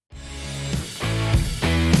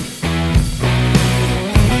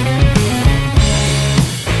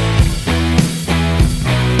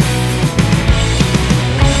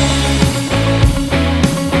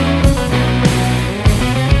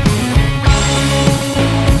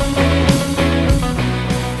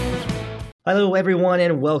Hello, everyone,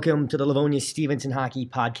 and welcome to the Livonia Stevenson Hockey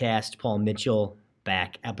Podcast. Paul Mitchell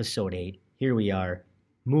back, episode 8. Here we are,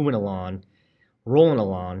 moving along, rolling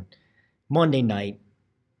along. Monday night,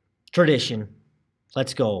 tradition.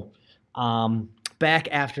 Let's go. Back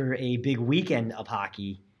after a big weekend of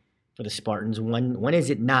hockey for the Spartans. When is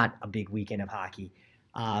it not a big weekend of hockey?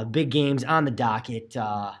 Big games on the docket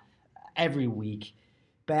every week.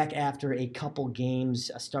 Back after a couple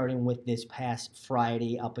games, starting with this past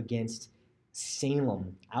Friday up against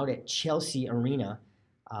Salem out at Chelsea Arena.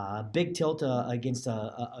 Big tilt against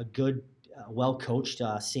a good, well-coached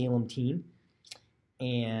Salem team.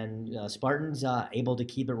 And Spartans able to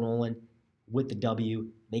keep it rolling with the W.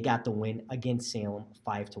 They got the win against Salem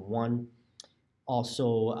 5-1.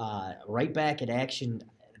 Also, right back at action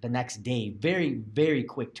the next day. Very, very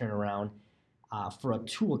quick turnaround for a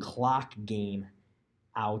 2 o'clock game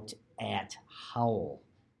out at Howell.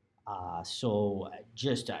 So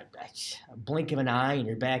just a blink of an eye and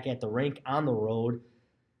you're back at the rink on the road,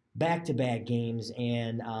 back-to-back games,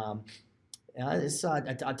 and it's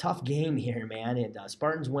a tough game here, man. And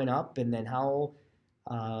Spartans went up, and then Howell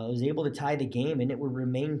was able to tie the game, and it would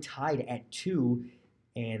remain tied at 2,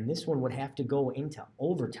 and this one would have to go into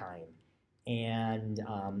overtime. And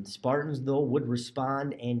Spartans, though, would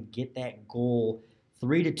respond and get that goal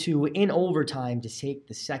 3-2 in overtime to take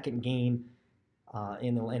the second game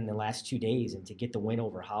in the last 2 days and to get the win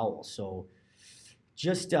over Howell. So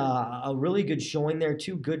just a really good showing there.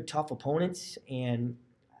 Two good, tough opponents, and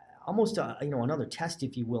almost another test,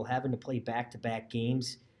 if you will, having to play back-to-back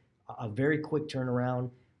games. A very quick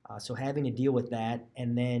turnaround. So having to deal with that,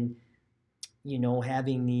 and then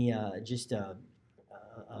having the just a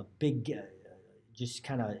big just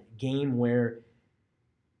kind of game where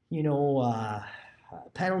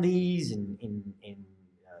penalties and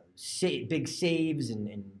big saves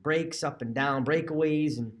and breaks up and down,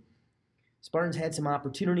 breakaways, and Spartans had some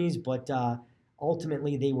opportunities, but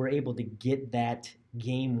ultimately they were able to get that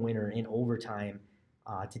game winner in overtime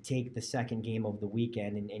to take the second game of the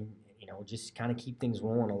weekend and just kind of keep things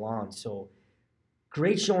rolling along. So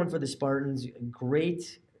great showing for the Spartans,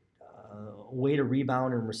 great way to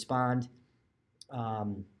rebound and respond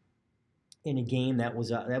in a game that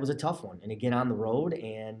was a tough one, and again on the road,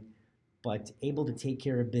 but able to take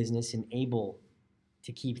care of business and able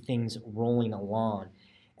to keep things rolling along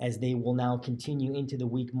as they will now continue into the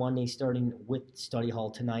week. Monday, starting with study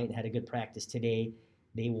hall tonight, had a good practice today.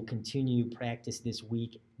 They will continue practice this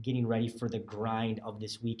week, getting ready for the grind of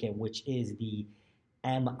this weekend, which is the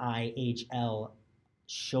MIHL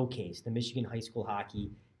Showcase, the Michigan High School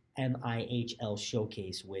Hockey MIHL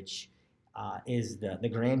Showcase, which is the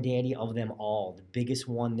granddaddy of them all, the biggest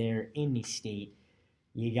one there in the state.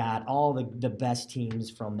 You got all the best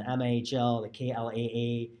teams from the MIHL, the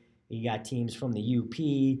KLAA. You got teams from the UP.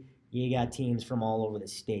 You got teams from all over the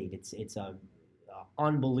state. It's a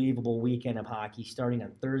unbelievable weekend of hockey starting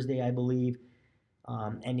on Thursday, I believe,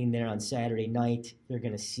 ending there on Saturday night. You're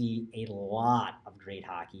going to see a lot of great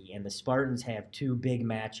hockey, and the Spartans have two big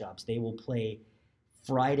matchups. They will play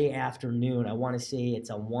Friday afternoon. I want to say it's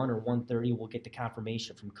a 1 or 1:30. We'll get the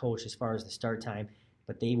confirmation from Coach as far as the start time,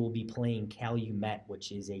 but they will be playing Calumet,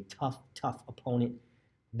 which is a tough opponent.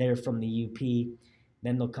 They're from the UP.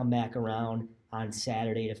 Then they'll come back around on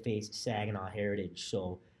Saturday to face Saginaw Heritage.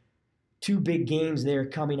 So two big games there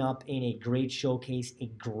coming up in a great showcase, a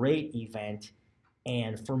great event.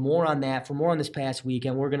 And for more on that, for more on this past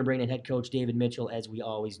weekend, we're going to bring in head coach David Mitchell, as we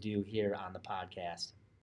always do here on the podcast.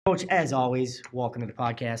 Coach, as always, welcome to the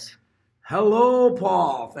podcast. Hello,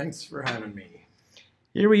 Paul. Thanks for having me.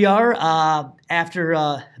 Here we are after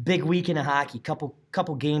a big weekend of hockey,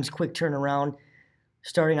 couple games, quick turnaround.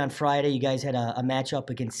 Starting on Friday, you guys had a matchup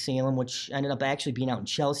against Salem, which ended up actually being out in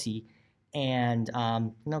Chelsea. And,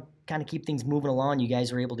 kind of keep things moving along. You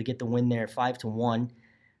guys were able to get the win there 5-1.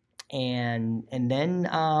 And then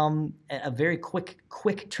a very quick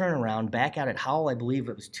turnaround back out at Howell. I believe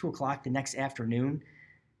it was 2 o'clock the next afternoon.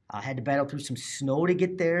 Had to battle through some snow to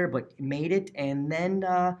get there, but made it. And then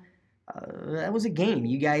that was a game.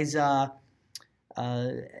 You guys tied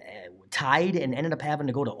and ended up having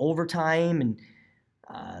to go to overtime, and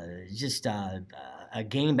just a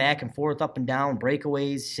game back and forth, up and down,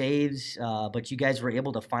 breakaways, saves. But you guys were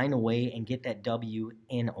able to find a way and get that W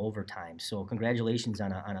in overtime. So congratulations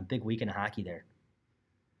on a big weekend of hockey there.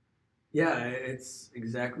 Yeah, it's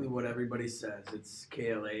exactly what everybody says. It's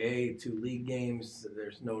KLAA, 2 league games.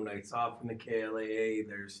 There's no nights off in the KLAA.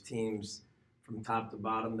 There's teams from top to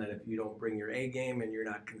bottom that if you don't bring your A game and you're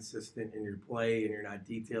not consistent in your play and you're not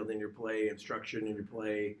detailed in your play and structured in your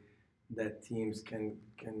play, that teams can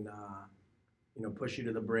push you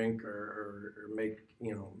to the brink or make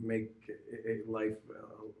life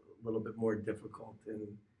a little bit more difficult.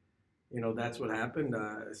 And that's what happened.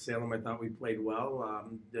 Salem, I thought we played well.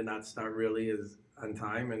 Did not start really as on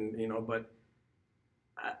time, and but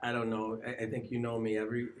I don't know. I think me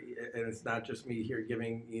and it's not just me here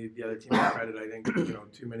giving the other team credit. I think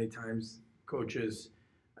too many times coaches,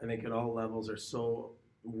 I think at all levels, are so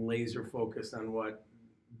laser focused on what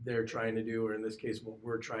they're trying to do, or in this case, what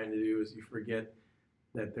we're trying to do, is you forget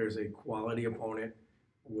that there's a quality opponent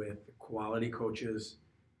with quality coaches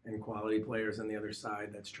and quality players on the other side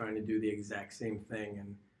that's trying to do the exact same thing.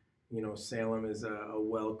 And Salem is a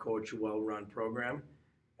well-coached, well-run program.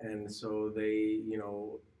 And so they,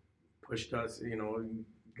 pushed us,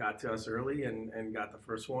 got to us early and got the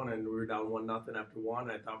first one, and we were down 1-0 after one.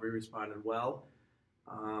 I thought we responded well.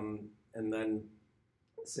 And then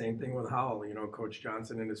same thing with Howell. Coach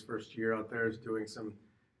Johnson in his first year out there is doing some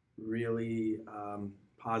really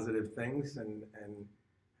positive things and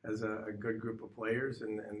has a good group of players,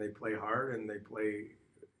 and they play hard, and they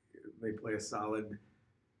play a solid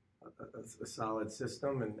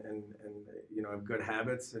system and have good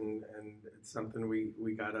habits, and it's something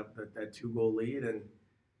we got up that 2-goal lead, and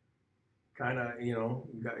kind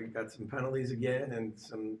of got some penalties again and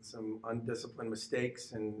some undisciplined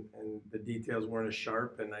mistakes, and the details weren't as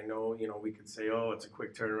sharp. And I know we could say, oh, it's a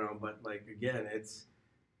quick turnaround, but again, it's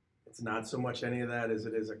not so much any of that as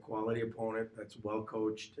it is a quality opponent that's well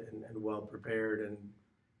coached and well prepared, and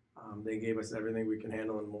they gave us everything we can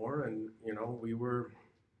handle and more. And we were,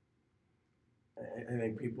 I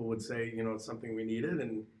think people would say, it's something we needed,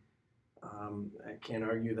 and I can't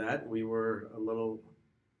argue that. We were a little,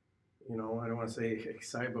 I don't want to say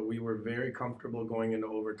excited, but we were very comfortable going into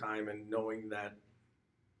overtime and knowing that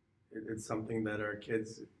it's something that our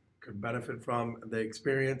kids could benefit from the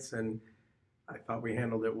experience. And I thought we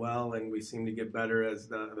handled it well, and we seemed to get better as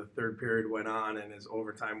the third period went on and as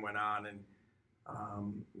overtime went on, and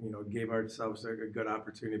gave ourselves a good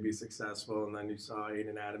opportunity to be successful. And then you saw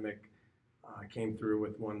Aiden Adamick came through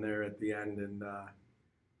with one there at the end, and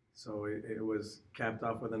so it was capped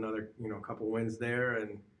off with another couple wins there,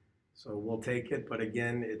 and so we'll take it. But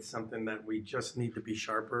again, it's something that we just need to be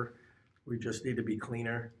sharper. We just need to be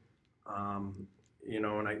cleaner.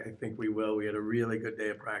 And I think we will. We had a really good day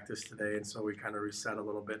of practice today, and so we kind of reset a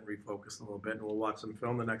little bit and refocused a little bit, and we'll watch some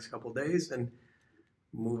film the next couple of days and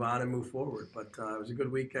move on and move forward. But it was a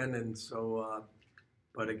good weekend, and so,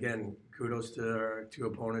 but again, kudos to our two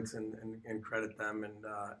opponents and credit them, and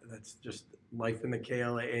that's just life in the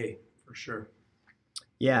KLAA for sure.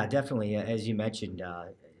 Yeah, definitely. As you mentioned,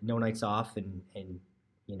 no nights off and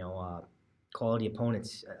quality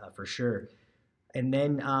opponents for sure. And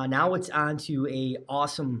then now it's on to a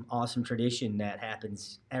awesome tradition that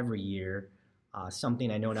happens every year.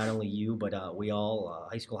 Something I know not only you, but we all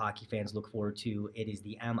high school hockey fans look forward to. It is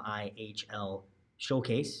the MIHL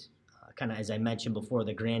Showcase. Kind of as I mentioned before,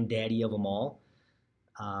 the granddaddy of them all.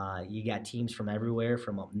 You got teams from everywhere,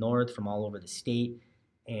 from up north, from all over the state,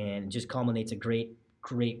 and it just culminates a great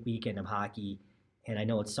weekend of hockey. And I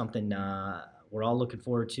know it's something we're all looking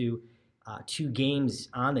forward to. 2 games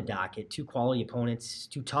on the docket, 2 quality opponents,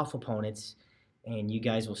 2 tough opponents, and you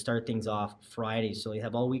guys will start things off Friday. So you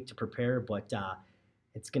have all week to prepare, but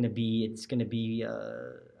it's gonna be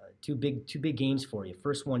 2 big games for you.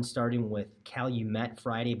 First one starting with Calumet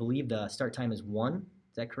Friday. I believe the start time is 1.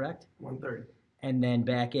 Is that correct? 1:30. And then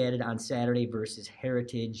back at it on Saturday versus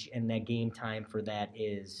Heritage, and that game time for that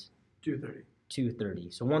is 2:30. 2:30.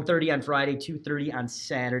 So 1:30 on Friday, 2:30 on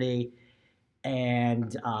Saturday.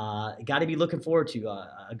 And got to be looking forward to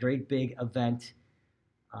a great big event,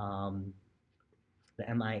 the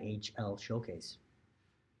MIHL Showcase.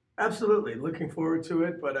 Absolutely, looking forward to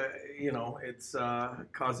it, but it's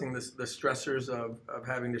causing the stressors of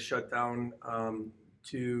having to shut down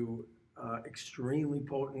 2 extremely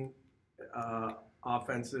potent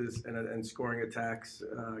offenses and scoring attacks.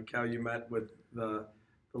 Calumet with the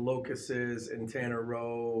Locusts and Tanner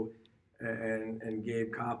Rowe and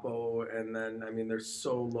Gabe Capo, and then they're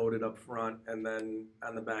so loaded up front, and then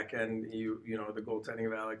on the back end the goaltending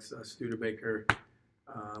of Alex Studebaker.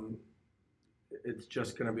 It's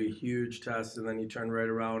just going to be a huge test, and then you turn right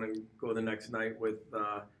around and go the next night with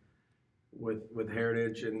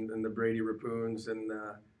Heritage and the Brady Rapoons and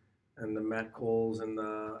the Matt Coles and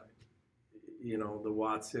the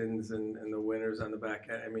Watsons and the winners on the back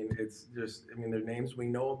end. It's just, they're names we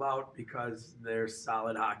know about because they're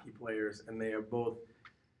solid hockey players, and they are both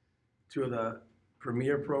 2 of the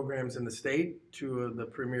premier programs in the state, 2 of the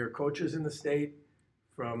premier coaches in the state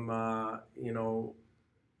from,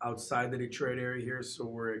 outside the Detroit area here. So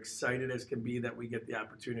we're excited as can be that we get the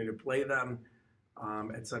opportunity to play them.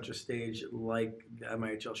 at such a stage like the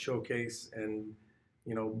MIHL Showcase, and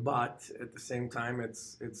but at the same time,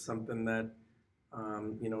 it's something that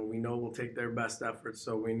we know will take their best effort,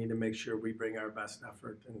 so we need to make sure we bring our best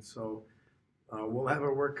effort, and so we'll have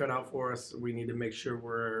our work cut out for us. We need to make sure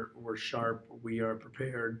we're sharp, we are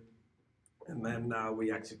prepared, and then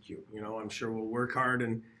we execute. I'm sure we'll work hard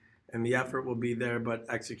and the effort will be there, but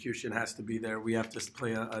execution has to be there. We have to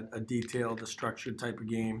play a detailed, a structured type of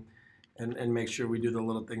game, and make sure we do the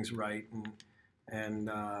little things right, and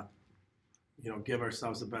give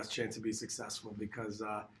ourselves the best chance to be successful, because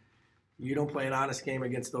you don't play an honest game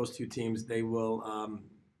against those two teams, they will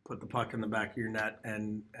put the puck in the back of your net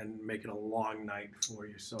and make it a long night for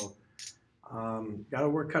you. So got to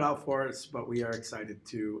work cut out for us, but we are excited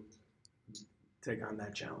to take on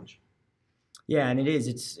that challenge. Yeah, and it is.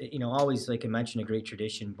 It's always, like I mentioned, a great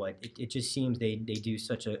tradition, but it just seems they do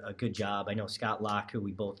such a good job. I know Scott Locke, who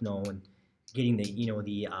we both know, and getting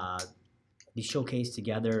the showcase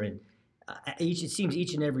together, and it seems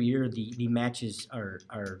each and every year the matches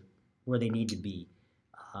are where they need to be.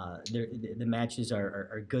 The matches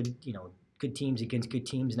are good, good teams against good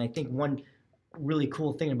teams, and I think one really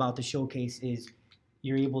cool thing about the showcase is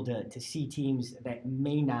you're able to see teams that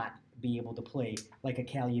may not be able to play, like a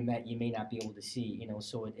Calumet you may not be able to see,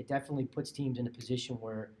 so it definitely puts teams in a position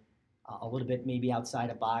where a little bit maybe outside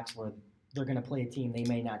a box, where they're going to play a team they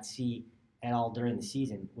may not see at all during the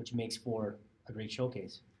season, which makes for a great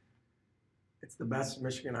showcase. It's the best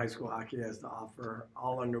Michigan high school hockey has to offer,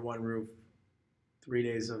 all under one roof. 3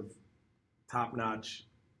 days of top-notch,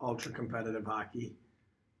 ultra-competitive hockey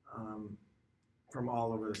from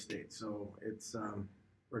all over the state. So it's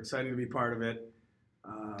we're excited to be part of it.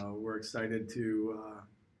 We're excited to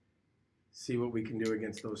see what we can do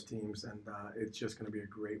against those teams, and it's just going to be a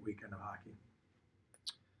great weekend of hockey.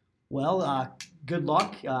 Well, good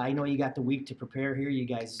luck. I know you got the week to prepare here. You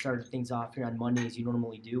guys started things off here on Monday as you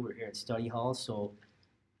normally do. We're here at Study Hall, so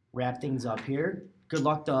wrap things up here. Good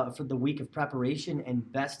luck for the week of preparation, and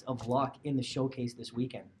best of luck in the showcase this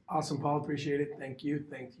weekend. Awesome, Paul. Appreciate it. Thank you.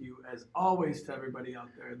 Thank you, as always, to everybody out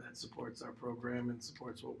there that supports our program and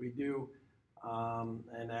supports what we do.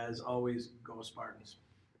 And as always, go Spartans.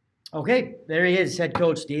 Okay, there he is, head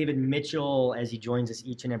coach David Mitchell, as he joins us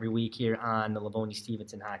each and every week here on the Livonia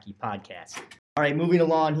Stevenson Hockey Podcast. All right, moving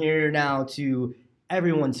along here now to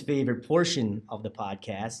everyone's favorite portion of the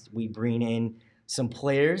podcast. We bring in some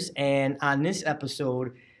players, and on this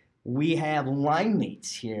episode, we have line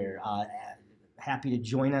mates here. Happy to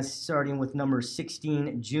join us, starting with number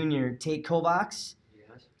 16, junior Tate Kovacs.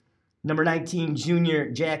 Yes. Number 19, junior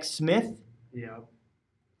Jack Smith. Yeah.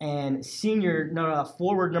 And senior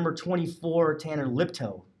forward number 24, Tanner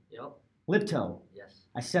Liptow. Yep. Liptow. Yes.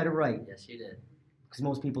 I said it right. Yes, you did. Because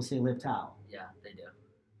most people say Liptow. Yeah, they do.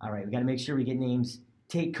 All right, we got to make sure we get names.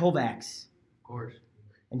 Tate Kovacs Of course.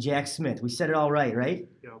 and Jack Smith. We said it all right, right?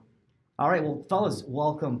 Yep. All right, well, fellas,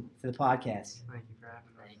 welcome to the podcast. Thank you for having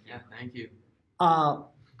us. Thank you. Yeah, thank you.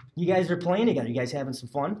 You guys are playing together. You guys having some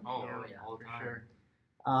fun? Oh, Yeah, yeah. all the time. Sure.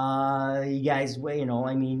 You guys,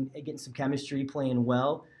 getting some chemistry, playing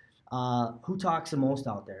well. Who talks the most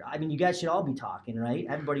out there? I mean, you guys should all be talking, right?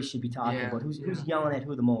 Everybody should be talking, Yeah. but who's Yeah. yelling at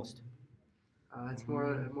who the most? It's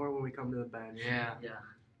more when we come to the bench. Yeah. Yeah,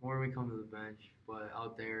 more when we come to the bench, but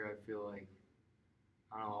out there, I feel like,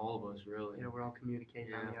 I don't know, all of us really. You know, we're all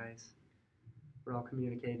communicating on Yeah. the ice. We're all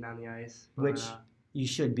communicating on the ice. Which you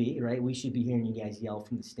should be, right? We should be hearing you guys yell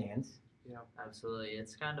from the stands. Absolutely.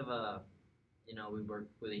 It's kind of a, we work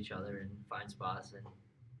with each other and find spots, and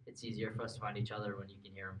it's easier for us to find each other when you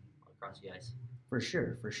can hear them across the ice. For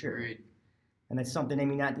sure. Agreed. And that's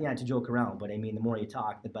something, not to joke around, but the more you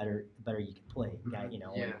talk, the better you can play.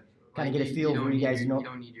 Yeah. Kind of get a feel where you guys know. You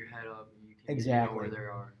don't need your head up. You can Exactly. know where they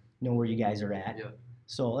are. Know where you guys are at. Yeah.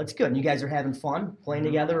 So that's good. And you guys are having fun playing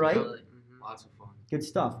together, right? Absolutely. Mm-hmm. Lots of fun. Good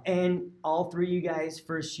stuff. And all three of you guys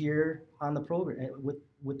first year on the program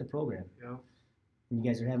with the program. Yeah. And you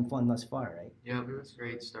guys are having fun thus far, right? Yep, it's a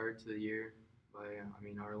great start to the year. But,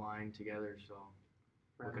 our line together, so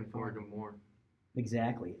looking forward to more.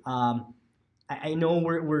 Exactly. I know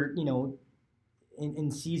we're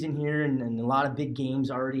in season here, and a lot of big games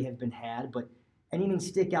already have been had, but anything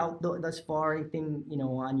stick out thus far? Anything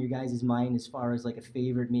on your guys' mind as far as like a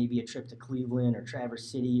favorite, maybe a trip to Cleveland or Traverse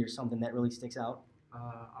City or something that really sticks out?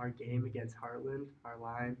 Our game against Heartland, our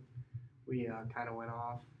line, we kind of went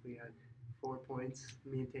off. We had 4 points.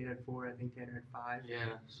 Me and Tate had 4. I think Tanner had 5.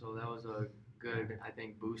 Yeah, so that was a good, I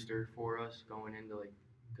think, booster for us going into,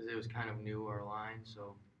 because it was kind of new, our line,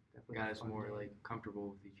 so Definitely got a us fun more, game. comfortable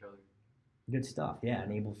with each other. Good stuff. Yeah,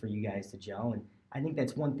 and able for you guys to gel. And I think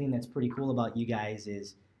that's one thing that's pretty cool about you guys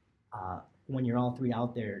is when you're all three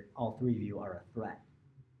out there, all three of you are a threat.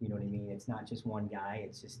 You know what I mean? It's not just one guy.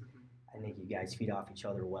 It's just I think you guys feed off each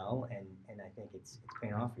other well, and I think it's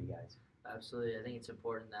paying off for you guys. Absolutely. I think it's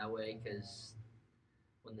important that way because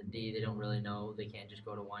when the D, they don't really know. They can't just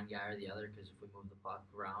go to one guy or the other because if we move the puck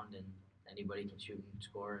around and anybody can shoot and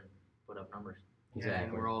score and put up numbers. Yeah,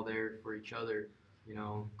 and we're all there for each other, you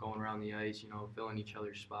know, going around the ice, you know, filling each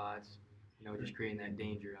other's spots, you know, just creating that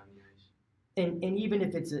danger on the ice. And even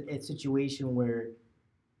if it's a situation where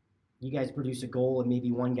you guys produce a goal and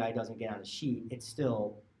maybe one guy doesn't get on the sheet, it's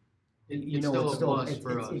still It's still a plus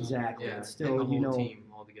for us. Exactly. Yeah, it's still, and the whole team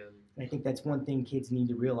all together. I think that's one thing kids need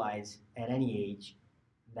to realize at any age,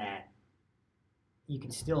 that you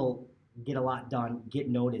can still get a lot done, get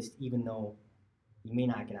noticed, even though you may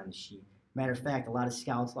not get on the sheet. Matter of fact, a lot of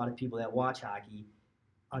scouts, a lot of people that watch hockey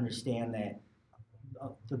understand that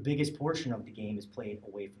the biggest portion of the game is played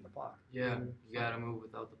away from the puck. Yeah, you got to move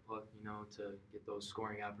without the puck, you know, to get those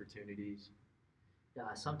scoring opportunities.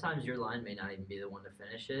 Yeah, sometimes your line may not even be the one to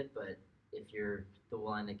finish it, but if you're the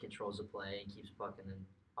line that controls the play and keeps puck in the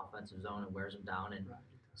offensive zone and wears them down and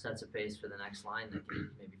sets a pace for the next line that can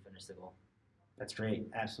maybe finish the goal. That's great.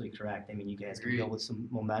 Absolutely correct. I mean, you guys can Agreed. go with some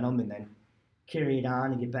momentum and then carry it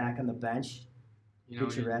on and get back on the bench, You know,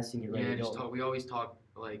 get your rest, and get ready yeah, to just go. we always talk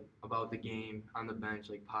like about the game on the bench,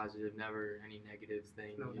 like positive, never any negative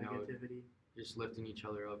thing. No you know, negativity. just lifting each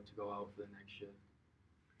other up to go out for the next shift.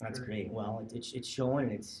 That's great. Well, it's showing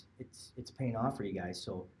and it's paying off for you guys.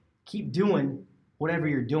 So keep doing whatever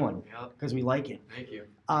you're doing Yep. because we like it. Thank you.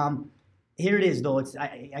 Here it is, though.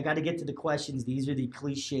 I got to get to the questions. These are the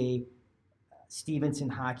cliche Stevenson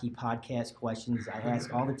Hockey Podcast questions I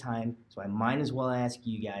ask all the time, so I might as well ask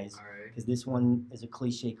you guys All right. because this one is a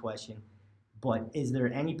cliche question. But is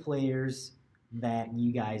there any players that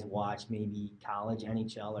you guys watch, maybe college,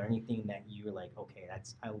 NHL, or anything that you're like, okay,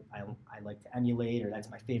 that's I like to emulate, or that's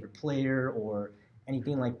my favorite player, or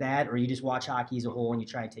anything like that, or you just watch hockey as a whole and you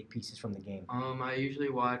try and take pieces from the game? I usually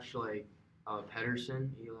watch like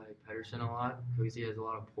Pedersen, Eli Pedersen a lot because he has a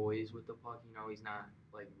lot of poise with the puck. You know, he's not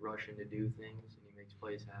like rushing to do things and he makes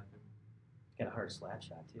plays happen. Got a hard slap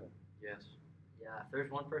shot too. Yes. Yeah, if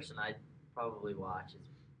there's one person I'd probably watch, it's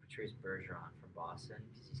Patrice Bergeron from Boston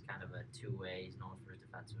because he's kind of a two-way. He's known for his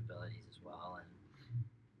defensive abilities as well, and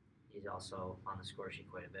he's also on the score sheet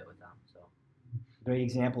quite a bit with them. So Great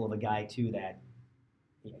example of a guy too that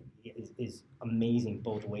is amazing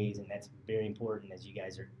both ways, and that's very important as you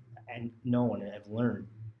guys are and know and have learned.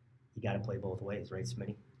 You got to play both ways, right,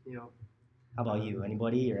 Smitty? You know, How about you?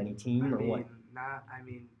 Anybody or any team or what?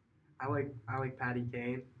 I like Patty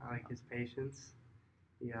Kane. I like his patience.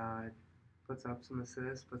 He puts up some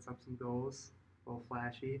assists, puts up some goals, a little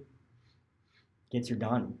flashy. Gets her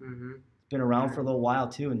done. Mm-hmm. Been around for a little while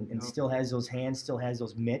too, and Yep. still has those hands, still has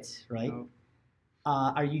those mitts, right? Yep.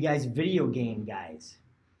 Are you guys video game guys?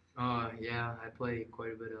 Yeah, I play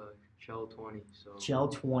quite a bit of Shell 20. So. Shell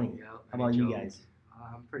 20. Yeah. How about you NHL. guys?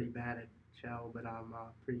 I'm pretty bad at Shell, but I'm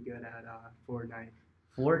pretty good at Fortnite.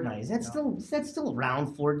 Fortnite. Is that still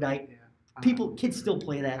around? Fortnite. Yeah. Kids still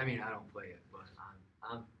play that. I mean, I don't play it, but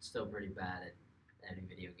I'm still pretty bad at any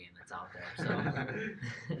video game that's out there.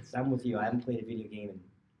 So I'm with you. I haven't played a video game in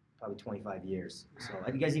probably 25 years. So,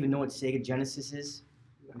 do you guys even know what Sega Genesis is?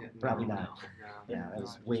 yeah, Probably no, not. no. Yeah, that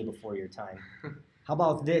was way before your time. How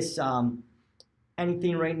about this?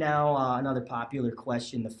 Anything right now? Another popular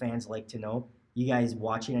question the fans like to know. You guys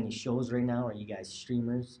watching any shows right now? Are you guys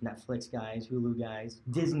streamers, Netflix guys, Hulu guys,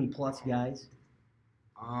 Disney Plus guys?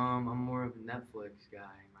 I'm more of a Netflix guy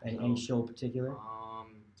myself. Any show in particular?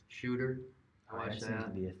 Shooter. I watch That seems that. to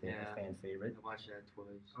be a Yeah. fan favorite. I watched that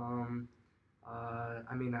twice. I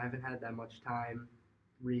haven't had that much time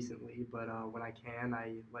recently, but when I can,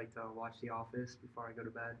 I like to watch The Office before I go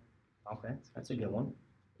to bed. Okay, that's a good one.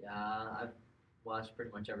 yeah, I've watched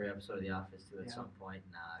pretty much every episode of The Office too at Yeah. some point,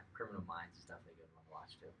 and Criminal Minds is definitely a good one to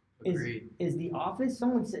watch too. Agreed. Is The Office?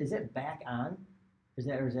 Someone said, is that back on? Is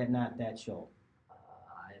that not that show?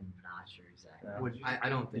 I'm not sure exactly. No. Would you? I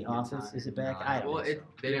don't The think Office it's on. is it back? No, I don't Well, think so.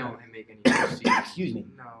 they don't make any new seasons. Excuse me.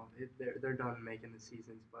 No, they're done making the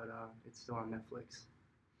seasons, but it's still on Netflix.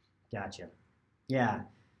 Gotcha. Yeah,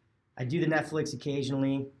 I do the Netflix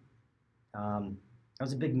occasionally. I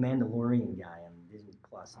was a big Mandalorian guy on Disney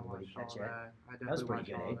Plus. I Anybody watched catch all that? that. I was definitely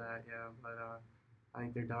pretty watched good, all that, yeah. But I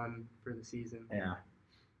think they're done for the season. Yeah.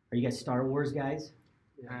 Are you guys Star Wars guys?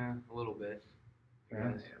 A little bit.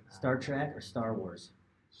 Yeah. Yes. Star Trek or Star Wars?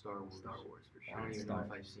 Star Wars. Star Wars for I don't sure. even Star-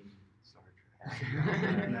 know if I've seen Star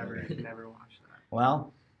Yeah. Trek. never watched that.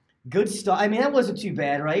 Well, good stuff. I mean, that wasn't too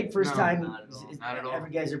bad, right? First No, time. not at all. Not at all. Have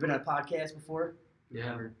you guys ever been on a podcast before?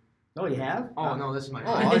 Yeah. Oh, you have? Oh no, this is my.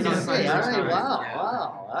 Oh, I was this gonna is my say, all first right, time. wow, Yeah.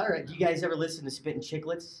 wow. All right. Do you guys ever listen to Spittin'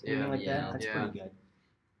 Chicklets? Anything Yeah, like yeah, that? That's yeah. pretty good.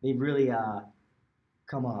 They've really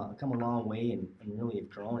come a long way and really have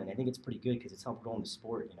grown, and I think it's pretty good because it's helped grow the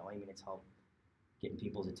sport. You know, I mean, it's helped getting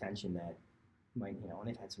people's attention that might, you know, and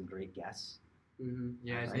they've had some great guests. Mm-hmm.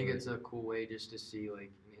 Yeah, I Right. think it's a cool way just to see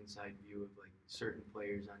like an inside view of like certain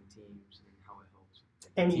players on teams and how it helps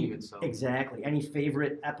like, the team itself. Exactly. Any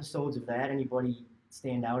favorite episodes of that? Anybody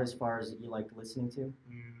stand out as far as that you like listening to?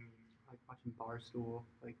 I like watching Barstool,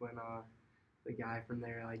 like when the guy from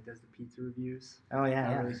there like does the pizza reviews. Oh yeah, Not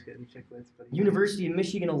yeah. really Spittin' Chicklets, but University of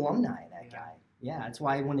Michigan alumni, that Yeah. guy. Yeah, that's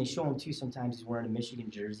why when they show him too, sometimes he's wearing a Michigan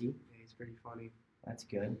jersey. Yeah, he's pretty funny. That's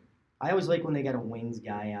good. I always like when they got a Wings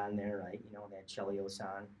guy on there, right? You know, that Chelios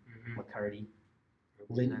on, Mhm. McCarty,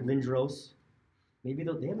 Represent. Lindros. Maybe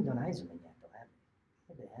they haven't done Iserman yet, though, have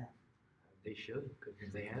they? Maybe they have. They should, because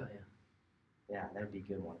they have. Yeah, that would be a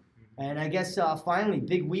good one. Mhm. And I guess finally,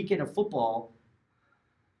 big weekend of football.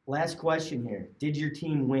 Last question here. Did your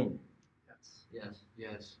team win? Yes. Yes.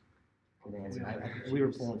 Yes. Good answer. Yeah. We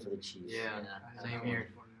were pulling for the Chiefs. Yeah. Yeah. Same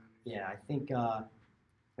here. Yeah, I think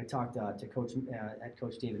I talked to head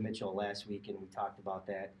coach David Mitchell last week, and we talked about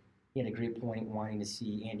that. He had a great point wanting to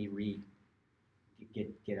see Andy Reid get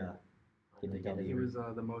a He W. was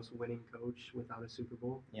the most winning coach without a Super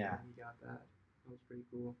Bowl. Yeah. He got that. That was pretty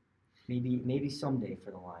cool. Maybe someday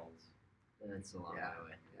for the Lions. That's a long Yeah. way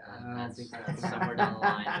away. Yeah, I don't think That's that's somewhere down the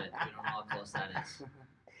line, but we don't know how close that is.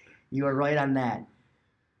 You are right on that.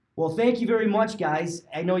 Well, thank you very much, guys.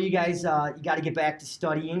 I know you guys you got to get back to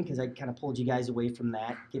studying because I kind of pulled you guys away from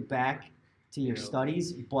that. Get back to your Yeah.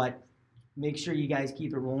 studies, but make sure you guys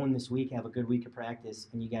keep it rolling this week. Have a good week of practice,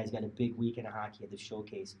 and you guys got a big weekend of hockey at the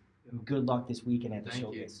showcase. Good luck this weekend at the Thank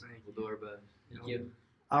you. showcase. We'll do our best. Thank you.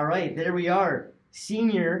 All right, there we are.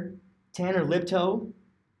 Senior Tanner Liptoe,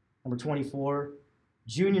 number 24.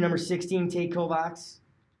 Junior number 16, Tate Kovacs.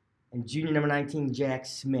 And junior number 19, Jack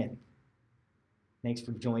Smith. Thanks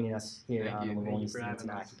for joining us here Thank on you. the Thank Livonia you for Stevenson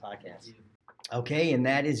having Hockey us. Podcast. Okay, and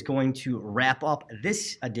that is going to wrap up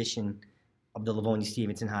this edition of the Livonia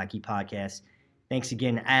Stevenson Hockey Podcast. Thanks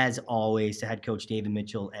again, as always, to head coach David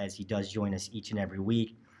Mitchell as he does join us each and every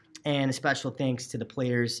week. And a special thanks to the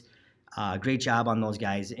players. Great job on those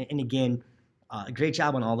guys. And again, great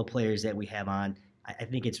job on all the players that we have on. I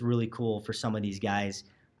think it's really cool for some of these guys,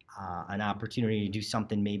 an opportunity to do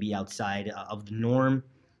something maybe outside of the norm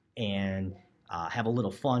and have a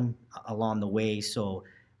little fun along the way. So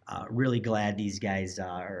really glad these guys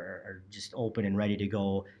are just open and ready to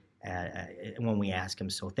go when we ask them.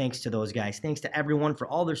 So thanks to those guys. Thanks to everyone for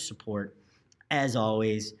all their support. As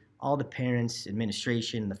always, all the parents,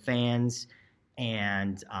 administration, the fans,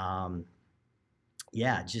 and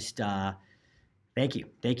just thank you.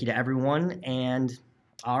 Thank you to everyone. And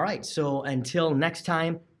all right, so until next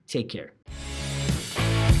time, take care.